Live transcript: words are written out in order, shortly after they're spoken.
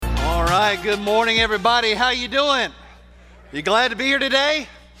right, good morning, everybody. How you doing? You glad to be here today?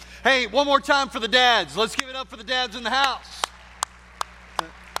 Hey, one more time for the dads. Let's give it up for the dads in the house.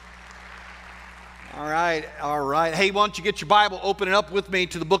 All right. Hey, why don't you get your Bible, open it up with me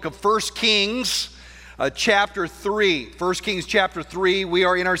to the book of 1 Kings, chapter 3. 1 Kings, chapter 3. We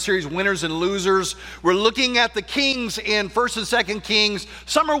are in our series, Winners and Losers. We're looking at the kings in 1st and 2nd Kings.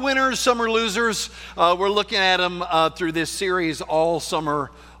 Some are winners, some are losers. We're looking at them through this series all summer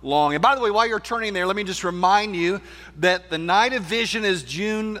long. And by the way, while you're turning there, let me just remind you that the night of vision is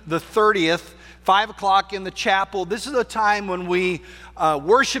June the 30th, 5 o'clock in the chapel. This is a time when we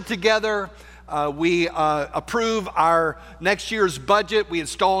worship together. We approve our next year's budget. We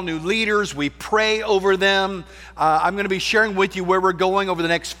install new leaders. We pray over them. I'm going to be sharing with you where we're going over the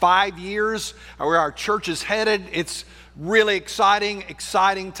next 5 years, where our church is headed. It's really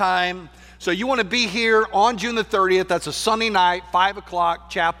exciting time. So you want to be here on June the 30th. That's a Sunday night, 5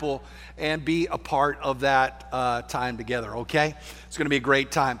 o'clock chapel, and be a part of that time together, okay? It's going to be a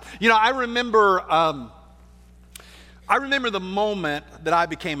great time. You know, I remember the moment that I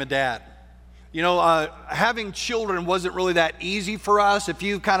became a dad. You know, having children wasn't really that easy for us. If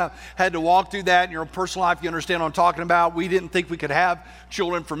you kind of had to walk through that in your personal life, you understand what I'm talking about. We didn't think we could have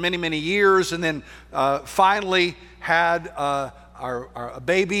children for many years, and then finally had our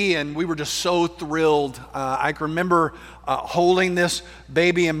baby, and we were just so thrilled. I can remember holding this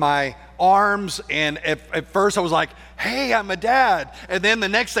baby in my arms, and at first I was like, hey, I'm a dad. And then the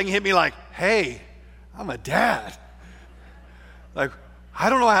next thing hit me like, hey, I'm a dad. Like, I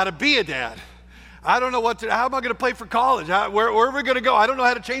don't know how to be a dad. I don't know how am I going to play for college? Where are we going to go? I don't know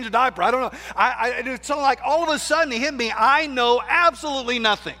how to change a diaper. I don't know. It's so like all of a sudden it hit me, I know absolutely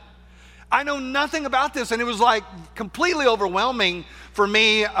nothing. I know nothing about this, and it was like completely overwhelming for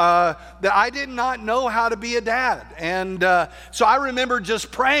me that I did not know how to be a dad. And so I remember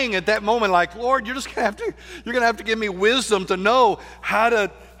just praying at that moment, like, Lord, you're going to have to give me wisdom to know how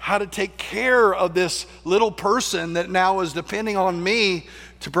to take care of this little person that now is depending on me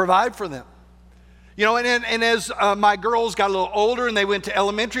to provide for them. You know, and as my girls got a little older and they went to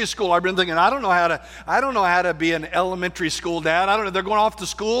elementary school, I've been thinking, I don't know how to be an elementary school dad. I don't know. They're going off to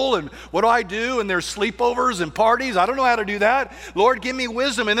school, and what do I do? And there's sleepovers and parties. I don't know how to do that. Lord, give me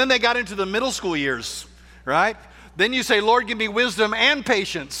wisdom. And then they got into the middle school years, right? Then you say, Lord, give me wisdom and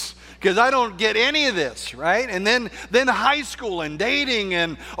patience, because I don't get any of this, right? And then high school and dating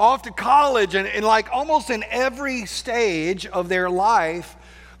and off to college, and like almost in every stage of their life,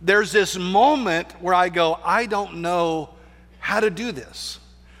 there's this moment where I go, I don't know how to do this.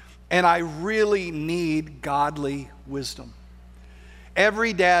 And I really need godly wisdom.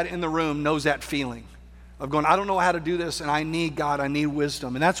 Every dad in the room knows that feeling of going, I don't know how to do this, and I need God, I need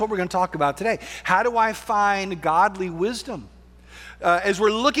wisdom. And that's what we're going to talk about today. How do I find godly wisdom? As we're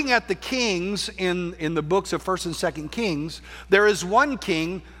looking at the kings in the books of 1st and 2nd Kings, there is one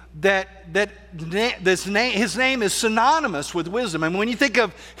king his name is synonymous with wisdom. And when you think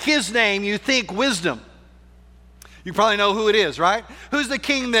of his name, you think wisdom. You probably know who it is, right? Who's the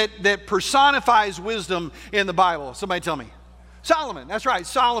king that personifies wisdom in the Bible? Somebody tell me. Solomon, that's right,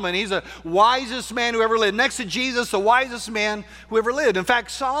 Solomon. He's the wisest man who ever lived. Next to Jesus, the wisest man who ever lived. In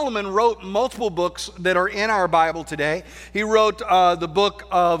fact, Solomon wrote multiple books that are in our Bible today. He wrote the book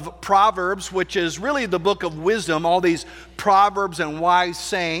of Proverbs, which is really the book of wisdom, all these proverbs and wise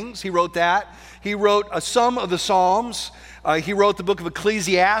sayings. He wrote that. He wrote some of the Psalms. He wrote the book of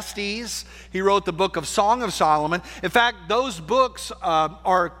Ecclesiastes. He wrote the book of Song of Solomon. In fact, those books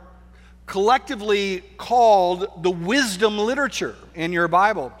are collectively called the wisdom literature in your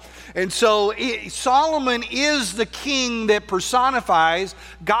Bible. And so Solomon is the king that personifies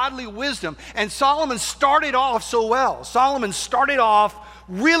godly wisdom. And Solomon started off so well. Solomon started off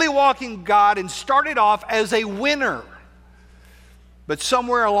really walking God and started off as a winner. But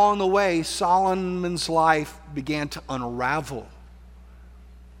somewhere along the way, Solomon's life began to unravel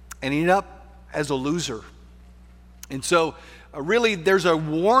and ended up as a loser. And so really there's a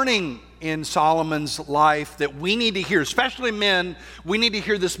warning in Solomon's life that we need to hear, especially men. We need to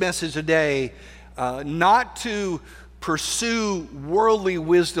hear this message today, not to pursue worldly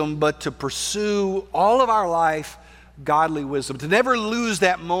wisdom, but to pursue all of our life godly wisdom, to never lose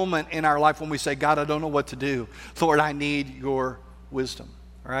that moment in our life when we say, God, I don't know what to do. Lord, I need your wisdom.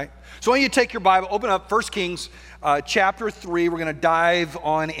 All right? So when you take your Bible, open up 1 Kings chapter 3. We're going to dive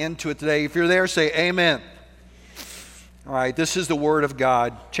on into it today. If you're there, say amen. All right, this is the word of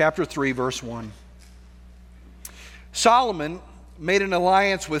God, chapter 3, verse 1. Solomon made an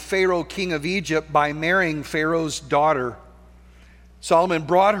alliance with Pharaoh, king of Egypt, by marrying Pharaoh's daughter. Solomon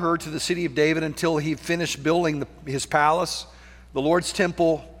brought her to the city of David until he finished building his palace, the Lord's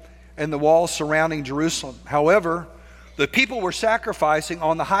temple, and the walls surrounding Jerusalem. However, the people were sacrificing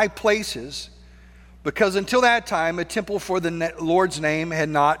on the high places because until that time, a temple for the Lord's name had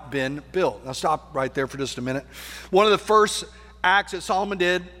not been built. Now stop right there for just a minute. One of the first acts that Solomon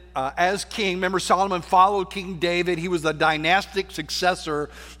did as king, remember Solomon followed King David. He was the dynastic successor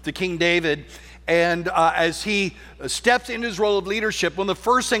to King David. And as he steps into his role of leadership, one of the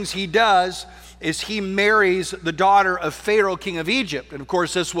first things he does is he marries the daughter of Pharaoh, king of Egypt. And of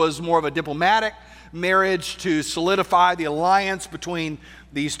course, this was more of a diplomatic marriage to solidify the alliance between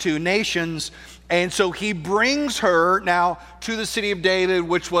these two nations. And so he brings her now to the city of David,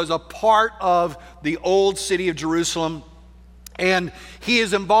 which was a part of the old city of Jerusalem. And he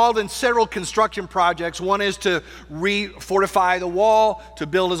is involved in several construction projects. One is to refortify the wall, to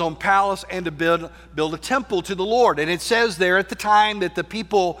build his own palace, and to build a temple to the Lord. And it says there at the time that the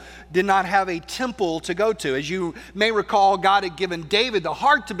people did not have a temple to go to. As you may recall, God had given David the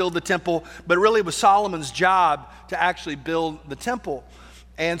heart to build the temple, but really it was Solomon's job to actually build the temple.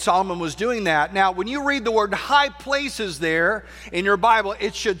 And Solomon was doing that. Now, when you read the word high places there in your Bible,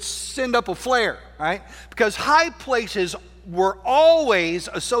 it should send up a flare, right? Because high places were always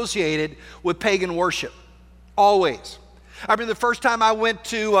associated with pagan worship. Always. I remember the first time I went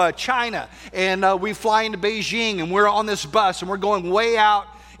to China, and we fly into Beijing, and we're on this bus, and we're going way out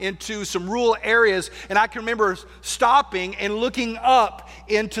into some rural areas, and I can remember stopping and looking up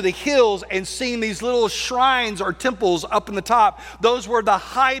into the hills and seeing these little shrines or temples up in the top. Those were the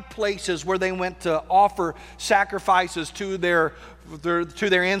high places where they went to offer sacrifices to their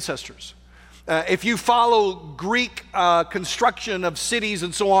ancestors. If you follow Greek construction of cities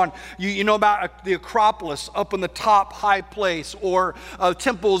and so on, you know about the Acropolis up in the top high place, or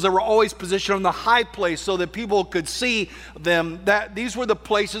temples that were always positioned on the high place so that people could see them. That these were the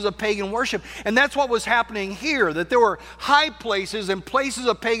places of pagan worship. And that's what was happening here, that there were high places and places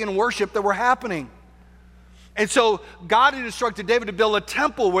of pagan worship that were happening. And so God had instructed David to build a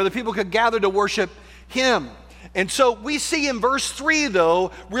temple where the people could gather to worship him. And so we see in verse 3,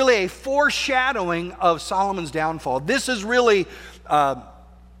 though, really a foreshadowing of Solomon's downfall. This is really a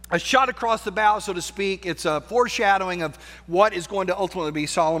shot across the bow, so to speak. It's a foreshadowing of what is going to ultimately be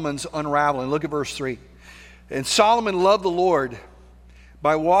Solomon's unraveling. Look at verse 3. And Solomon loved the Lord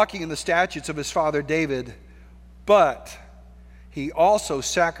by walking in the statutes of his father David, but he also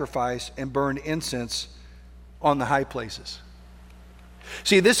sacrificed and burned incense on the high places.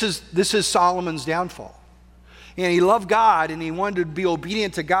 See, this is Solomon's downfall. And he loved God, and he wanted to be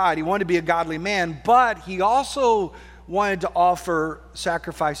obedient to God. He wanted to be a godly man, but he also wanted to offer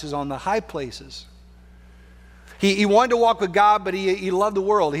sacrifices on the high places. He wanted to walk with God, but he loved the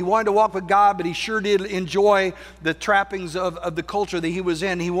world. He wanted to walk with God, but he sure did enjoy the trappings of the culture that he was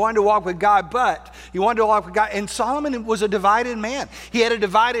in. He wanted to walk with God, but he wanted to walk with God. And Solomon was a divided man. He had a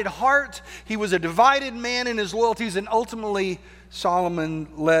divided heart. He was a divided man in his loyalties, and ultimately Solomon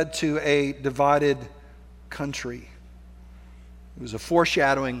led to a divided country. It was a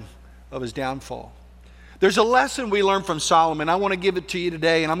foreshadowing of his downfall. There's a lesson we learn from Solomon. I want to give it to you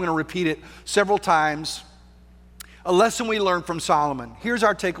today, and I'm going to repeat it several times. A lesson we learned from Solomon. Here's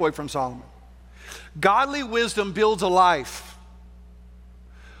our takeaway from Solomon. Godly wisdom builds a life.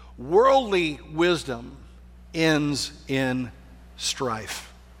 Worldly wisdom ends in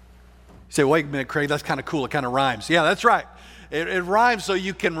strife. You say, wait a minute, Craig, that's kind of cool. It kind of rhymes. Yeah, that's right. It rhymes so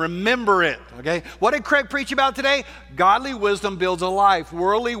you can remember it, okay? What did Craig preach about today? Godly wisdom builds a life.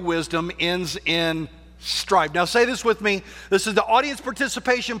 Worldly wisdom ends in strife. Now say this with me. This is the audience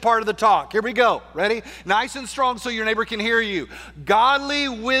participation part of the talk. Here we go. Ready? Nice and strong so your neighbor can hear you. Godly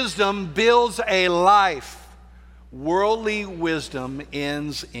wisdom builds a life. Worldly wisdom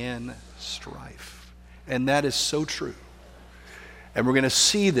ends in strife. And that is so true. And we're going to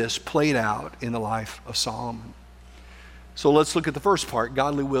see this played out in the life of Solomon. So let's look at the first part.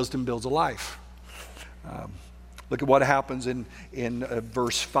 Godly wisdom builds a life. Look at what happens in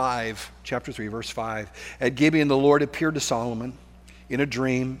verse 5, chapter 3, verse 5. At Gibeon, the Lord appeared to Solomon in a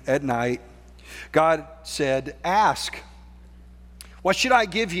dream at night. God said, ask, what should I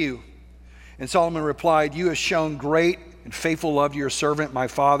give you? And Solomon replied, you have shown great and faithful love to your servant, my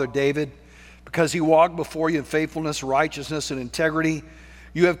father David, because he walked before you in faithfulness, righteousness, and integrity.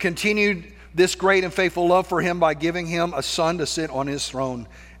 You have continued this great and faithful love for him by giving him a son to sit on his throne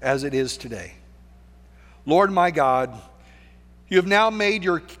as it is today. Lord my God, you have now made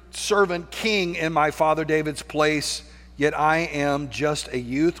your servant king in my father David's place, yet I am just a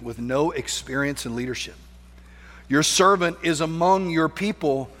youth with no experience in leadership. Your servant is among your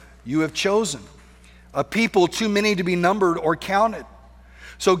people you have chosen, a people too many to be numbered or counted.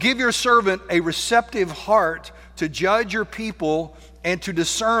 So give your servant a receptive heart to judge your people and to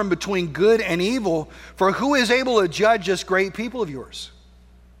discern between good and evil, for who is able to judge this great people of yours?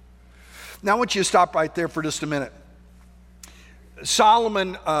 Now I want you to stop right there for just a minute.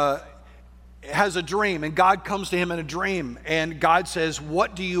 Solomon has a dream, and God comes to him in a dream, and God says,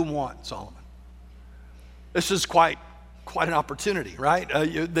 what do you want, Solomon? This is quite an opportunity, right?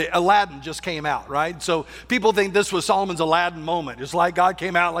 The Aladdin just came out, right? So people think this was Solomon's Aladdin moment. It's like God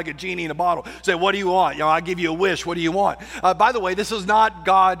came out like a genie in a bottle. Say, what do you want? I give you a wish. What do you want? By the way, this is not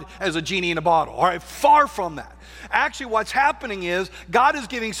God as a genie in a bottle, all right? Far from that. Actually, what's happening is God is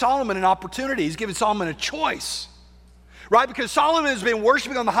giving Solomon an opportunity. He's giving Solomon a choice. Right? Because Solomon has been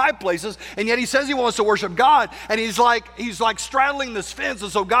worshiping on the high places, and yet he says he wants to worship God, and he's like straddling this fence.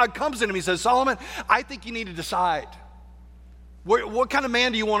 And so God comes to him, he says, Solomon, I think you need to decide. What kind of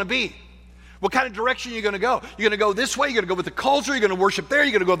man do you want to be? What kind of direction are you going to go? You're going to go this way? You're going to go with the culture? You're going to worship there?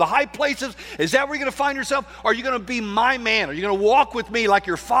 You're going to go to the high places? Is that where you're going to find yourself? Or are you going to be my man? Are you going to walk with me like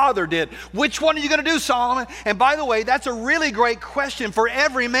your father did? Which one are you going to do, Solomon? And by the way, that's a really great question for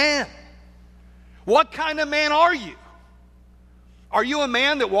every man. What kind of man are you? Are you a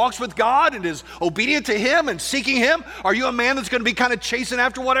man that walks with God and is obedient to Him and seeking Him? Are you a man that's going to be kind of chasing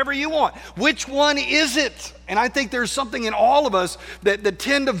after whatever you want? Which one is it? And I think there's something in all of us that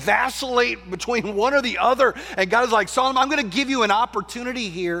tend to vacillate between one or the other. And God is like, Solomon, I'm going to give you an opportunity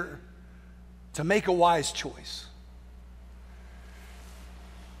here to make a wise choice.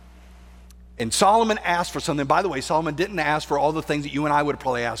 And Solomon asked for something. By the way, Solomon didn't ask for all the things that you and I would have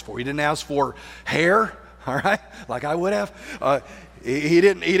probably asked for. He didn't ask for hair. All right, like I would have. He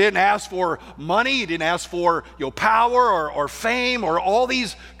didn't ask for money. He didn't ask for power or fame or all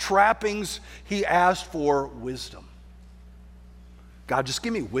these trappings. He asked for wisdom. God, just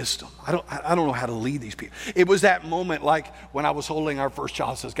give me wisdom. I don't know how to lead these people. It was that moment, like when I was holding our first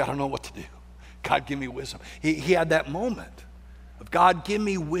child. Says, God, I don't know what to do. God, give me wisdom. He had that moment of, God, give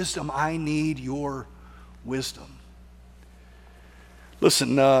me wisdom. I need your wisdom.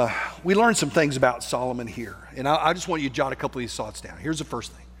 Listen, we learned some things about Solomon here, and I just want you to jot a couple of these thoughts down. Here's the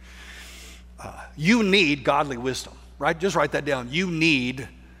first thing. You need godly wisdom, right? Just write that down. You need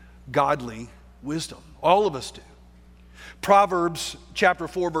godly wisdom. All of us do. Proverbs chapter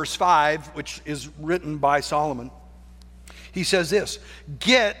 4, verse 5, which is written by Solomon, he says this,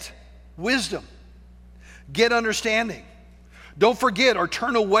 get wisdom, get understanding. Don't forget or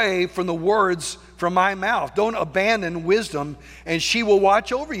turn away from the words from my mouth. Don't abandon wisdom, and she will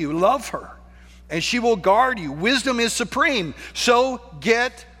watch over you. Love her, and she will guard you. Wisdom is supreme, so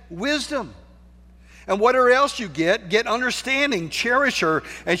get wisdom. And whatever else you get understanding. Cherish her,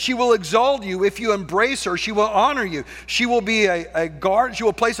 and she will exalt you. If you embrace her, she will honor you. She will be she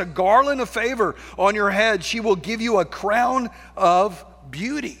will place a garland of favor on your head. She will give you a crown of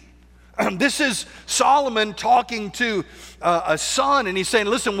beauty. This is Solomon talking to a son, and he's saying,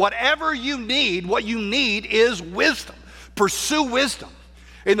 listen, whatever you need, what you need is wisdom. Pursue wisdom.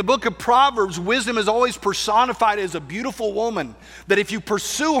 In the book of Proverbs, wisdom is always personified as a beautiful woman, that if you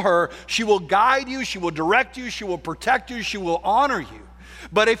pursue her, she will guide you, she will direct you, she will protect you, she will honor you.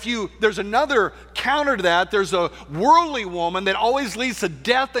 But there's another counter to that. There's a worldly woman that always leads to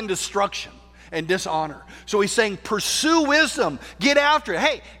death and destruction and dishonor. So he's saying, pursue wisdom. Get after it.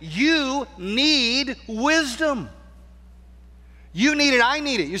 Hey, you need wisdom. You need it, I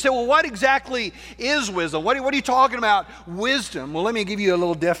need it. You say, well, what exactly is wisdom? What are you talking about, wisdom? Well, let me give you a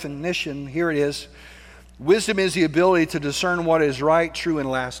little definition. Here it is. Wisdom is the ability to discern what is right, true, and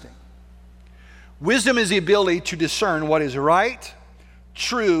lasting. Wisdom is the ability to discern what is right,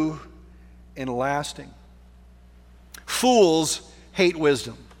 true, and lasting. Fools hate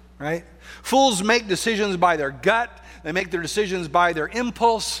wisdom, right? Fools make decisions by their gut. They make their decisions by their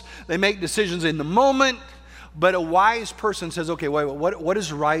impulse. They make decisions in the moment. But a wise person says, okay, wait, what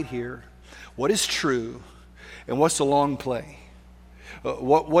is right here? What is true? And what's the long play?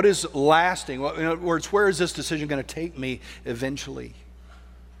 What is lasting? In other words, where is this decision going to take me eventually?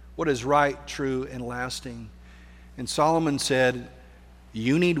 What is right, true, and lasting? And Solomon said,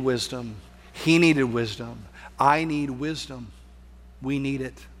 you need wisdom. He needed wisdom. I need wisdom. We need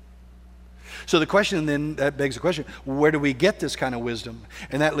it. So the question then, that begs the question, where do we get this kind of wisdom?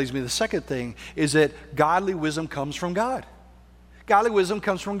 And that leads me to the second thing, is that godly wisdom comes from God. Godly wisdom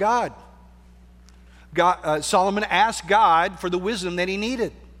comes from God. Solomon asked God for the wisdom that he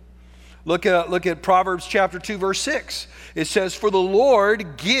needed. Look at Proverbs chapter 2, verse 6. It says, for the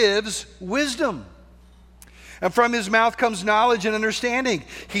Lord gives wisdom, and from his mouth comes knowledge and understanding.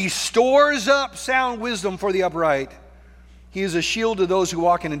 He stores up sound wisdom for the upright. He is a shield to those who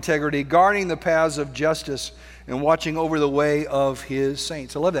walk in integrity, guarding the paths of justice and watching over the way of his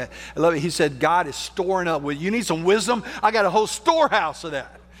saints. I love that. I love it. He said, God is storing up with you. Need some wisdom? I got a whole storehouse of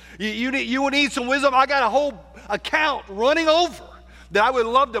that. You would need some wisdom? I got a whole account running over that I would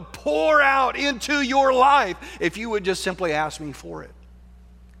love to pour out into your life if you would just simply ask me for it.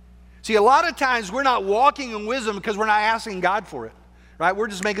 See, a lot of times we're not walking in wisdom because we're not asking God for it. Right? We're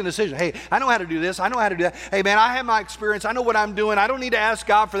just making a decision. Hey, I know how to do this. I know how to do that. Hey, man, I have my experience. I know what I'm doing. I don't need to ask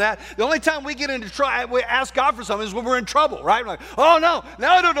God for that. The only time we get into we ask God for something is when we're in trouble, right? We're like, oh, no,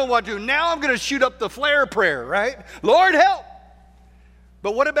 now I don't know what to do. Now I'm going to shoot up the flare prayer, right? Lord, help.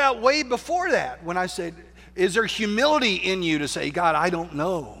 But what about way before that when I said, is there humility in you to say, God, I don't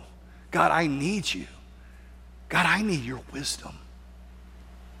know. God, I need you. God, I need your wisdom.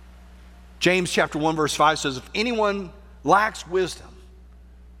 James chapter 1, verse 5 says, if anyone lacks wisdom,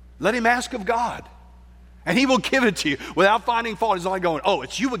 let him ask of God, and he will give it to you without finding fault. He's not going, oh,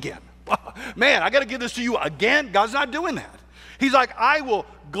 it's you again. Man, I got to give this to you again. God's not doing that. He's like, I will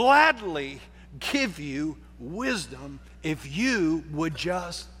gladly give you wisdom if you would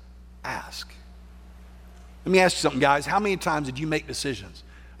just ask. Let me ask you something, guys. How many times did you make decisions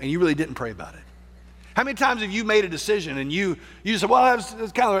and you really didn't pray about it? How many times have you made a decision and you said, well,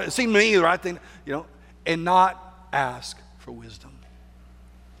 it's kind of, it seemed to me the right thing, and not ask for wisdom?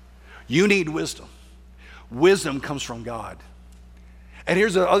 You need wisdom. Wisdom comes from God. And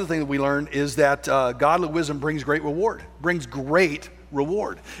here's the other thing that we learn is that godly wisdom brings great reward. Brings great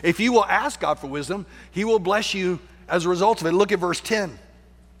reward. If you will ask God for wisdom, he will bless you as a result of it. Look at verse 10.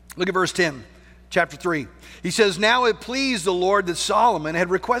 Look at verse 10, chapter 3. He says, now it pleased the Lord that Solomon had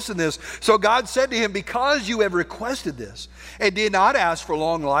requested this. So God said to him, because you have requested this, and did not ask for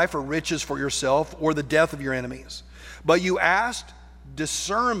long life or riches for yourself or the death of your enemies, but you asked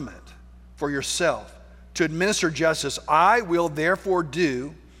discernment for yourself to administer justice, I will therefore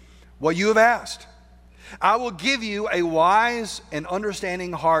do what you have asked. I will give you a wise and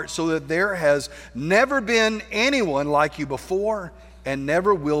understanding heart so that there has never been anyone like you before and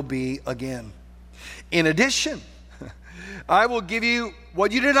never will be again. In addition, I will give you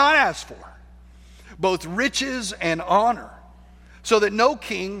what you did not ask for, both riches and honor, so that no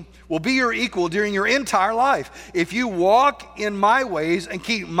king will be your equal during your entire life. If you walk in my ways and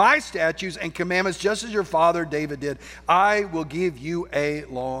keep my statutes and commandments just as your father David did, I will give you a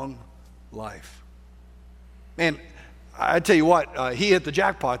long life. Man, I tell you what, he hit the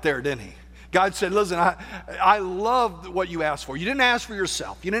jackpot there, didn't he? God said, listen, I love what you asked for. You didn't ask for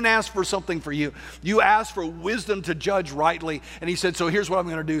yourself. You didn't ask for something for you. You asked for wisdom to judge rightly. And he said, so here's what I'm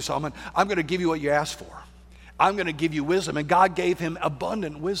going to do, Solomon. I'm going to give you what you asked for. I'm going to give you wisdom. And God gave him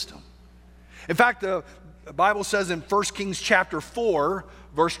abundant wisdom. In fact, the Bible says in 1 Kings chapter 4,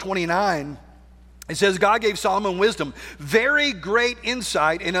 verse 29, it says, God gave Solomon wisdom, very great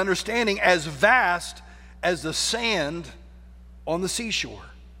insight and understanding, as vast as the sand on the seashore.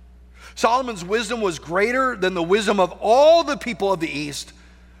 Solomon's wisdom was greater than the wisdom of all the people of the East,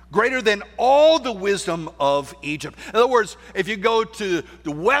 greater than all the wisdom of Egypt. In other words, if you go to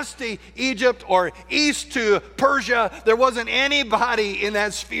the west to Egypt or east to Persia, there wasn't anybody in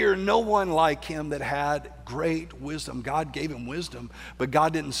that sphere, no one like him that had great wisdom. God gave him wisdom, but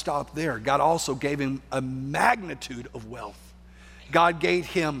God didn't stop there. God also gave him a magnitude of wealth. God gave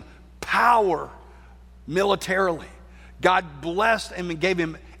him power militarily. God blessed him and gave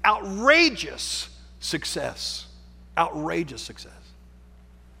him outrageous success. Outrageous success.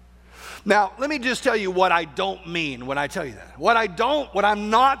 Now, let me just tell you what I don't mean when I tell you that. What I'm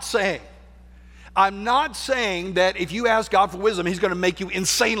not saying. I'm not saying that if you ask God for wisdom, he's going to make you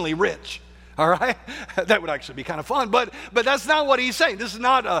insanely rich. All right? That would actually be kind of fun. But that's not what he's saying. This is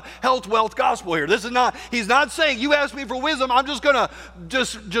not a health, wealth gospel here. He's not saying you ask me for wisdom, I'm just going to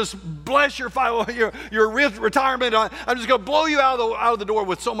just bless your retirement. I'm just going to blow you out of the door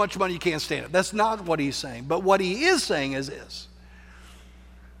with so much money you can't stand it. That's not what he's saying. But what he is saying is this.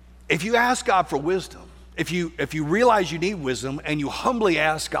 If you ask God for wisdom, if you realize you need wisdom and you humbly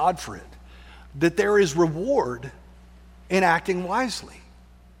ask God for it, that there is reward in acting wisely.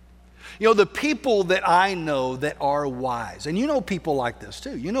 You know, the people that I know that are wise, and you know people like this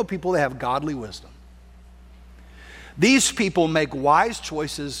too. You know people that have godly wisdom. These people make wise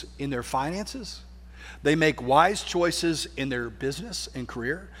choices in their finances. They make wise choices in their business and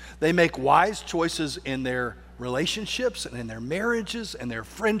career. They make wise choices in their relationships and in their marriages and their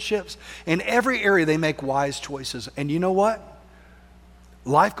friendships. In every area they make wise choices. And you know what?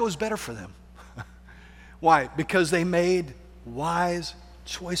 Life goes better for them. Why? Because they made wise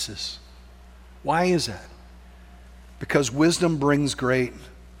choices. Why is that? Because wisdom brings great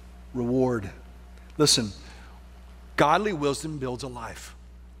reward. Listen, godly wisdom builds a life.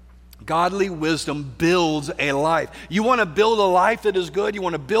 Godly wisdom builds a life. You want to build a life that is good? You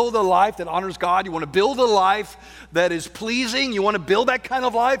want to build a life that honors God? You want to build a life that is pleasing? You want to build that kind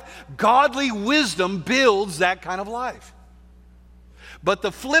of life? Godly wisdom builds that kind of life. But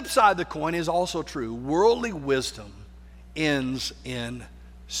the flip side of the coin is also true. Worldly wisdom ends in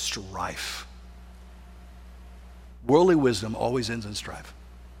strife. Worldly wisdom always ends in strife.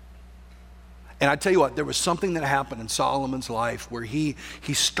 And I tell you what, there was something that happened in Solomon's life where he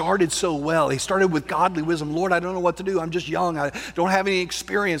started so well. He started with godly wisdom. Lord, I don't know what to do. I'm just young. I don't have any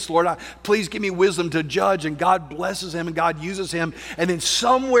experience. Lord, please give me wisdom to judge. And God blesses him and God uses him. And then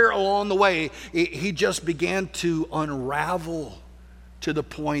somewhere along the way, he just began to unravel to the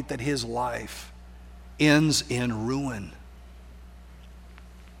point that his life ends in ruin.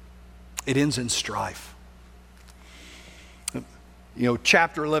 It ends in strife. You know,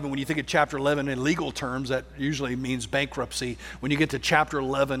 chapter 11, when you think of chapter 11 in legal terms, that usually means bankruptcy. When you get to chapter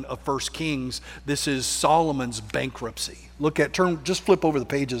 11 of 1 Kings, this is Solomon's bankruptcy. Just flip over the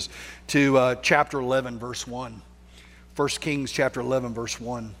pages to chapter 11, verse 1. 1 Kings chapter 11, verse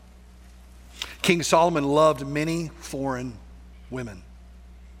 1. King Solomon loved many foreign women,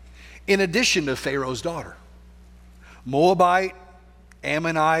 in addition to Pharaoh's daughter, Moabite,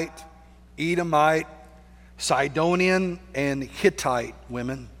 Ammonite, Edomite, Sidonian, and Hittite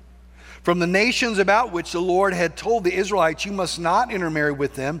women, from the nations about which the Lord had told the Israelites, you must not intermarry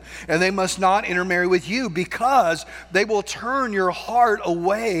with them, and they must not intermarry with you, because they will turn your heart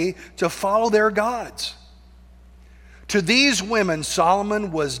away to follow their gods. To these women,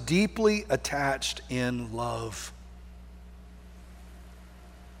 Solomon was deeply attached in love.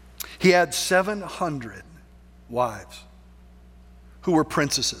 He had 700 wives who were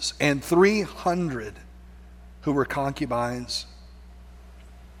princesses, and 300 who were concubines,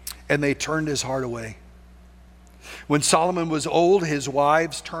 and they turned his heart away. When Solomon was old, his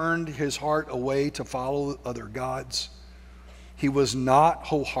wives turned his heart away to follow other gods. He was not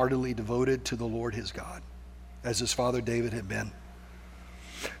wholeheartedly devoted to the Lord his God, as his father David had been.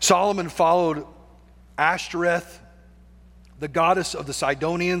 Solomon followed Ashtoreth, the goddess of the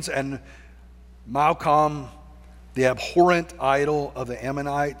Sidonians, and Milcom, the abhorrent idol of the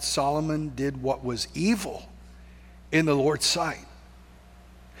Ammonites. Solomon did what was evil in the Lord's sight.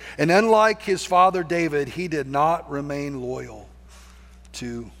 And unlike his father David, he did not remain loyal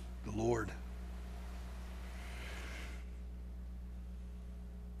to the Lord.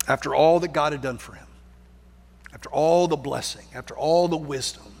 After all that God had done for him, after all the blessing, after all the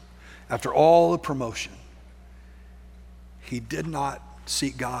wisdom, after all the promotion, he did not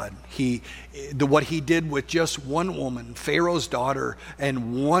seek God. What he did with just one woman, Pharaoh's daughter,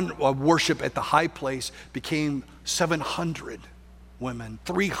 and one worship at the high place became 700 women,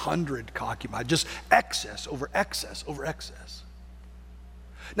 300 concubines, just excess over excess over excess.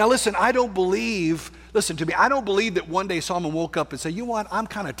 Now listen, listen to me, I don't believe that one day Solomon woke up and said, you know what, I'm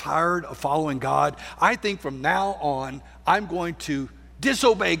kind of tired of following God. I think from now on, I'm going to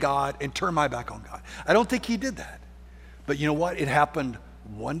disobey God and turn my back on God. I don't think he did that. But you know what? It happened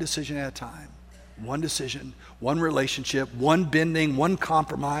one decision at a time. One decision, one relationship, one bending, one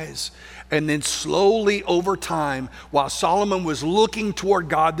compromise. And then slowly over time, while Solomon was looking toward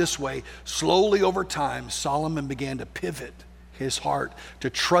God this way, slowly over time, Solomon began to pivot his heart to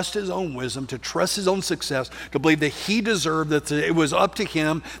trust his own wisdom, to trust his own success, to believe that he deserved, that it was up to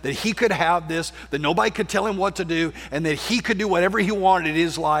him, that he could have this, that nobody could tell him what to do, and that he could do whatever he wanted in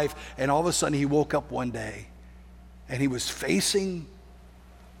his life. And all of a sudden he woke up one day and he was facing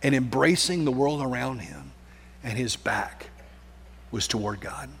and embracing the world around him, and his back was toward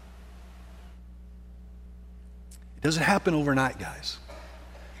God. It doesn't happen overnight, guys.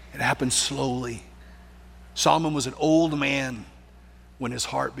 It happens slowly. Solomon was an old man when his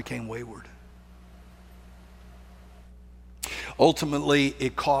heart became wayward. Ultimately,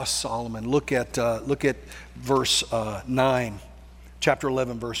 it cost Solomon. Look at verse 9, chapter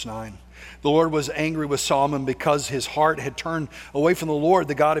 11, verse 9. The Lord was angry with Solomon because his heart had turned away from the Lord,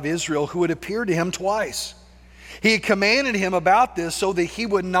 the God of Israel, who had appeared to him twice. He had commanded him about this so that he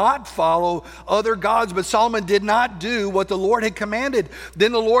would not follow other gods, but Solomon did not do what the Lord had commanded.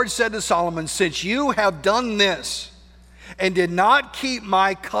 Then the Lord said to Solomon, since you have done this and did not keep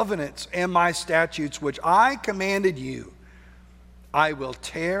my covenants and my statutes, which I commanded you, I will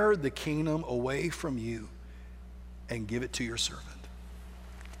tear the kingdom away from you and give it to your servant.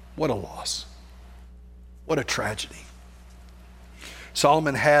 What a loss. What a tragedy.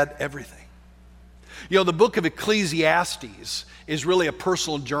 Solomon had everything. You know, the book of Ecclesiastes is really a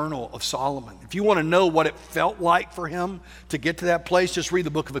personal journal of Solomon. If you want to know what it felt like for him to get to that place, just read the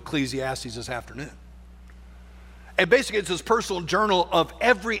book of Ecclesiastes this afternoon. And basically, it's his personal journal of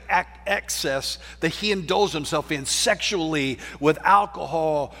every excess that he indulged himself in sexually, with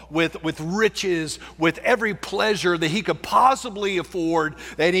alcohol, with riches, with every pleasure that he could possibly afford,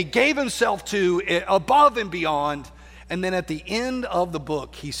 that he gave himself to above and beyond. And then at the end of the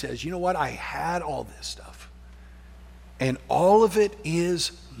book, he says, you know what? I had all this stuff, and all of it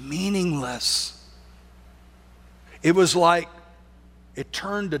is meaningless. It was like it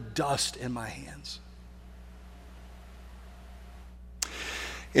turned to dust in my hands.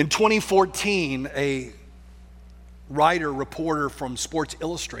 In 2014, a reporter from Sports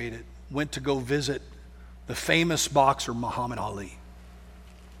Illustrated went to go visit the famous boxer Muhammad Ali.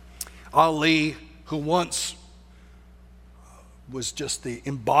 Ali, who once was just the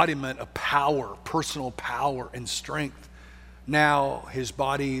embodiment of power, personal power and strength. Now his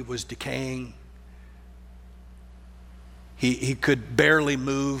body was decaying. He could barely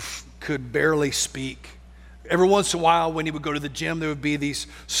move, could barely speak. Every once in a while when he would go to the gym, there would be these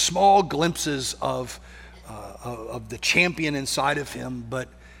small glimpses of the champion inside of him, but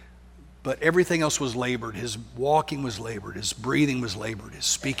everything else was labored. His walking was labored, his breathing was labored, his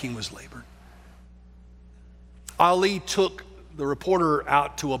speaking was labored. Ali took the reporter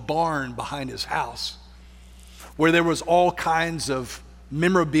out to a barn behind his house where there was all kinds of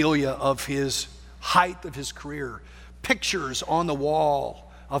memorabilia of his height of his career, pictures on the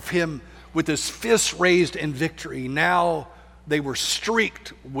wall of him with his fists raised in victory. Now they were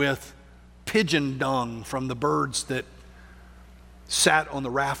streaked with pigeon dung from the birds that sat on the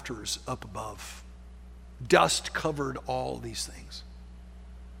rafters up above. Dust covered all these things.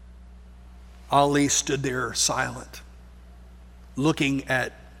 Ali stood there silent, looking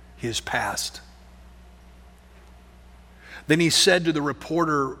at his past. Then he said to the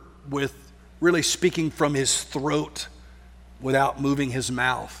reporter, with really speaking from his throat without moving his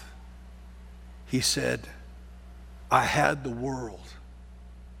mouth, he said, I had the world,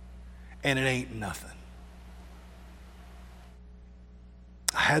 and it ain't nothing.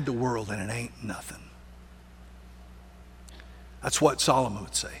 I had the world, and it ain't nothing. That's what Solomon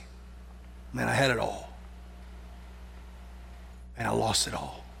would say. Man, I had it all, and I lost it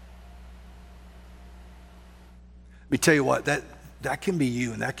all. Let me tell you what, that can be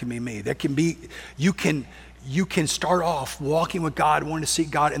you, and that can be me. That can be, you can start off walking with God, wanting to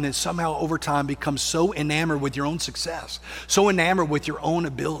seek God, and then somehow over time become so enamored with your own success, so enamored with your own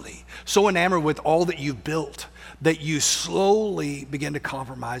ability, so enamored with all that you've built, that you slowly begin to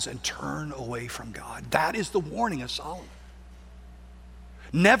compromise and turn away from God. That is the warning of Solomon.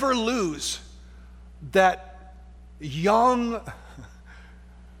 Never lose that young,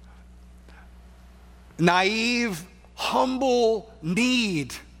 naive, humble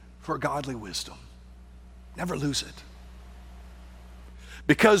need for godly wisdom. Never lose it.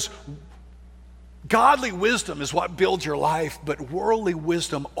 Because godly wisdom is what builds your life, but worldly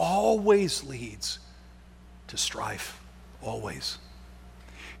wisdom always leads to strife. Always.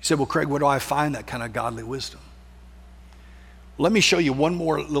 You said, well, Craig, where do I find that kind of godly wisdom? Let me show you one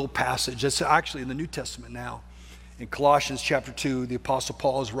more little passage. That's actually in the New Testament now. In Colossians chapter 2, the Apostle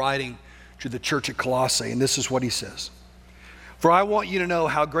Paul is writing to the church at Colossae, and this is what he says. For I want you to know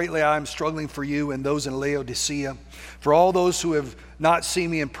how greatly I am struggling for you and those in Laodicea, for all those who have not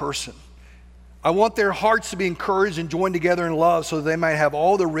seen me in person. I want their hearts to be encouraged and joined together in love so that they might have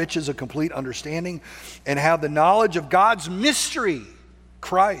all the riches of complete understanding and have the knowledge of God's mystery,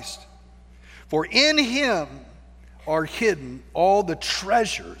 Christ. For in him are hidden all the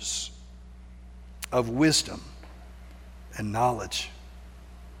treasures of wisdom and knowledge.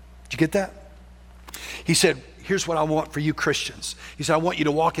 Did you get that? He said, here's what I want for you Christians. He said, I want you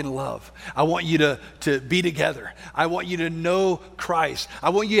to walk in love. I want you to be together. I want you to know Christ. I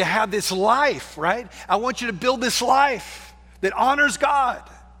want you to have this life, right? I want you to build this life that honors God.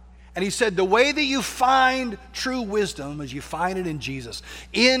 And he said, the way that you find true wisdom is you find it in Jesus.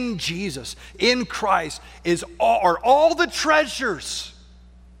 In Jesus, in Christ, are all the treasures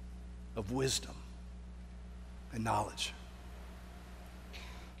of wisdom and knowledge.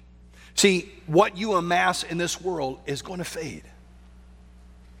 See, what you amass in this world is going to fade.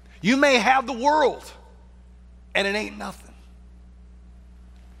 You may have the world, and it ain't nothing.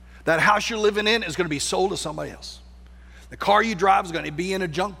 That house you're living in is going to be sold to somebody else. The car you drive is going to be in a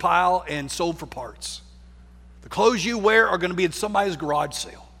junk pile and sold for parts. The clothes you wear are going to be in somebody's garage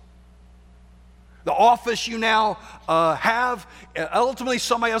sale. The office you now have, ultimately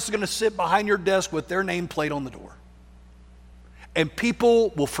somebody else is going to sit behind your desk with their nameplate on the door. And people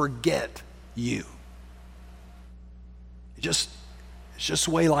will forget you. It's just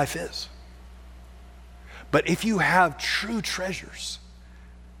the way life is. But if you have true treasures,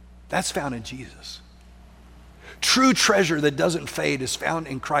 that's found in Jesus. true treasure that doesn't fade is found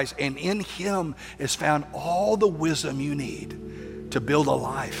in Christ, and in him is found all the wisdom you need to build a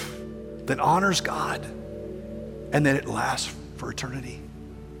life that honors God and that it lasts for eternity.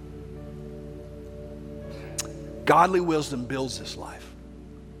 Godly wisdom builds this life.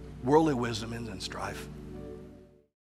 Worldly wisdom ends in strife.